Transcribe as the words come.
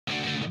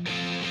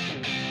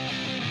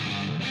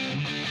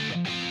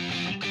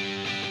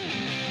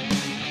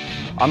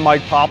I'm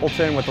Mike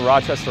Poppleton with the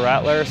Rochester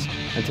Rattlers,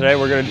 and today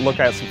we're going to look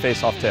at some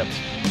face-off tips.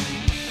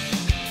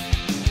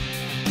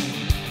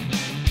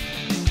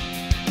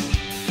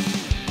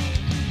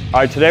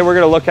 All right, today we're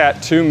going to look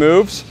at two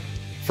moves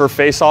for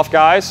face-off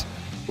guys,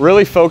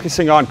 really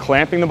focusing on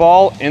clamping the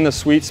ball in the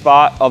sweet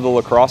spot of the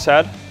lacrosse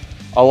head.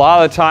 A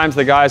lot of the times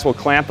the guys will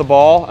clamp the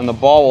ball and the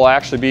ball will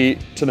actually be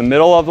to the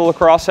middle of the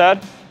lacrosse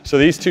head. So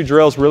these two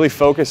drills really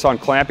focus on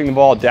clamping the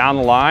ball down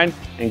the line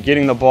and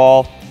getting the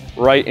ball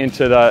right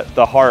into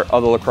the heart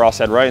of the lacrosse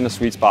head, right in the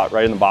sweet spot,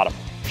 right in the bottom.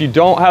 If you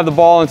don't have the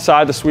ball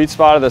inside the sweet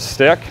spot of the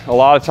stick, a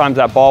lot of times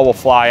that ball will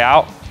fly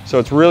out. So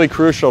it's really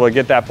crucial to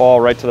get that ball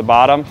right to the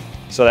bottom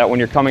so that when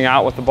you're coming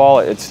out with the ball,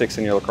 it sticks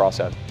in your lacrosse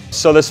head.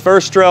 So this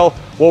first drill,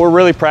 what we're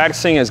really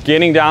practicing is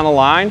getting down the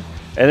line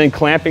and then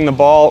clamping the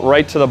ball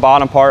right to the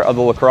bottom part of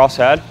the lacrosse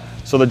head.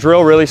 So the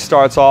drill really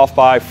starts off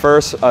by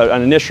first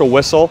an initial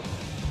whistle.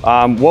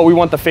 What we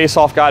want the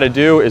face-off guy to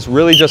do is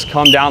really just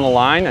come down the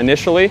line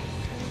initially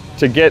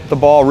to get the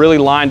ball really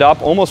lined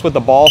up, almost with the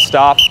ball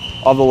stop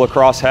of the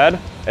lacrosse head.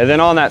 And then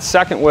on that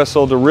second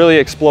whistle to really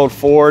explode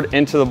forward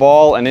into the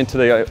ball and into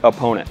the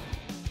opponent.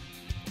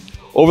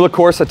 Over the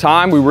course of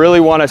time, we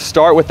really want to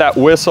start with that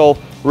whistle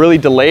really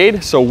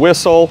delayed. So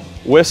whistle,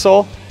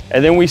 whistle,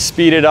 and then we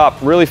speed it up,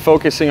 really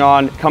focusing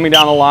on coming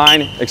down the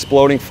line,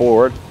 exploding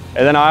forward.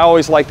 And then I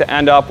always like to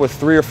end up with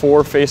 3 or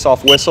 4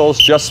 face-off whistles,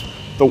 just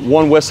the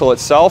one whistle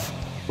itself,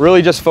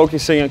 really just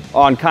focusing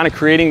on kind of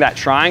creating that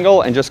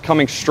triangle and just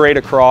coming straight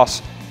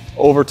across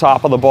over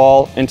top of the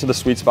ball into the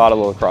sweet spot of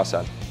the lacrosse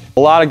head. A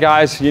lot of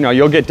guys,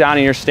 you'll get down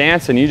in your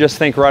stance and you just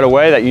think right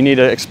away that you need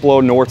to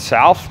explode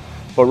north-south,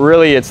 but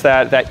really it's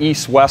that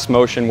east-west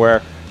motion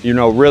where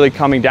really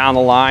coming down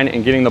the line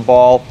and getting the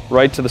ball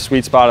right to the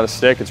sweet spot of the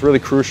stick. It's really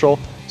crucial.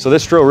 So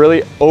this drill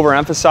really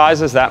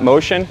overemphasizes that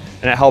motion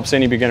and it helps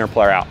any beginner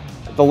player out.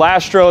 The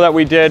last drill that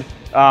we did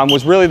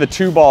was really the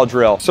 2-ball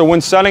drill. So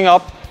when setting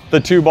up the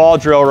 2-ball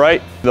drill,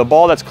 right, the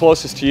ball that's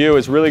closest to you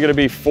is really going to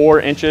be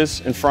 4 inches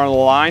in front of the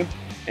line.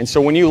 And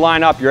so when you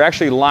line up, you're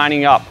actually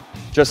lining up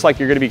just like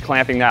you're going to be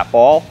clamping that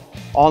ball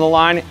on the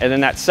line. And then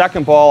that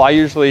second ball, I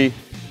usually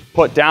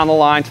put down the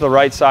line to the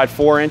right side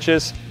 4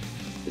 inches.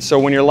 So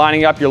when you're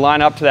lining up, you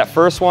line up to that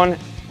first one,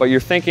 but you're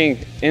thinking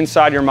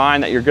inside your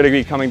mind that you're going to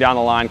be coming down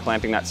the line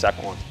clamping that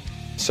second one.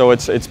 So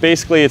it's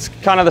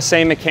kind of the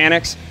same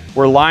mechanics.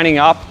 We're lining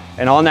up,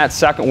 and on that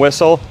second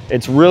whistle,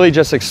 it's really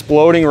just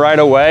exploding right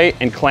away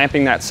and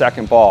clamping that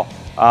second ball.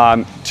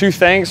 2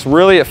 things,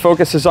 really it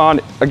focuses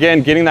on,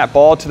 again, getting that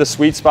ball to the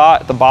sweet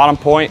spot at the bottom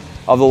point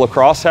of the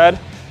lacrosse head.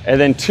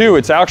 And then 2,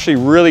 it's actually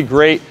really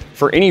great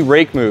for any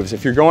rake moves.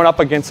 If you're going up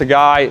against a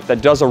guy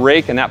that does a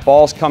rake and that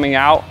ball's coming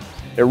out,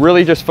 it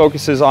really just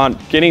focuses on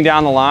getting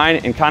down the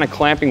line and kind of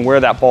clamping where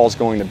that ball is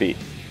going to be.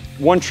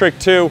 One trick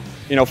too,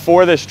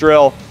 for this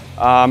drill,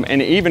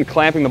 and even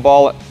clamping the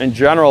ball in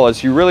general,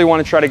 is you really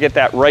want to try to get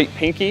that right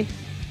pinky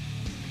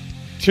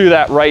to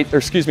that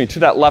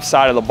left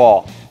side of the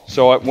ball.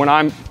 So when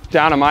I'm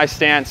down in my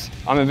stance,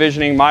 I'm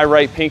envisioning my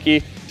right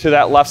pinky to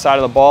that left side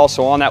of the ball.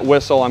 So on that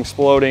whistle, I'm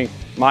exploding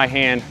my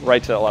hand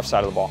right to that left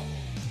side of the ball.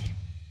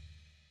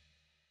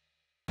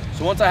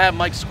 So once I have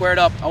Mike squared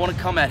up, I want to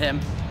come at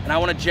him and I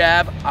want to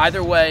jab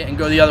either way and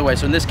go the other way.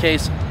 So in this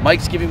case,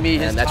 Mike's giving me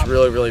his And that's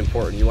really, really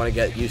important. You want to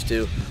get used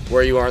to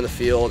where you are in the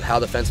field, how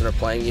the defensemen are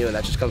playing you, and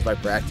that just comes by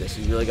practice.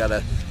 You really got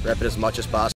to rep it as much as possible.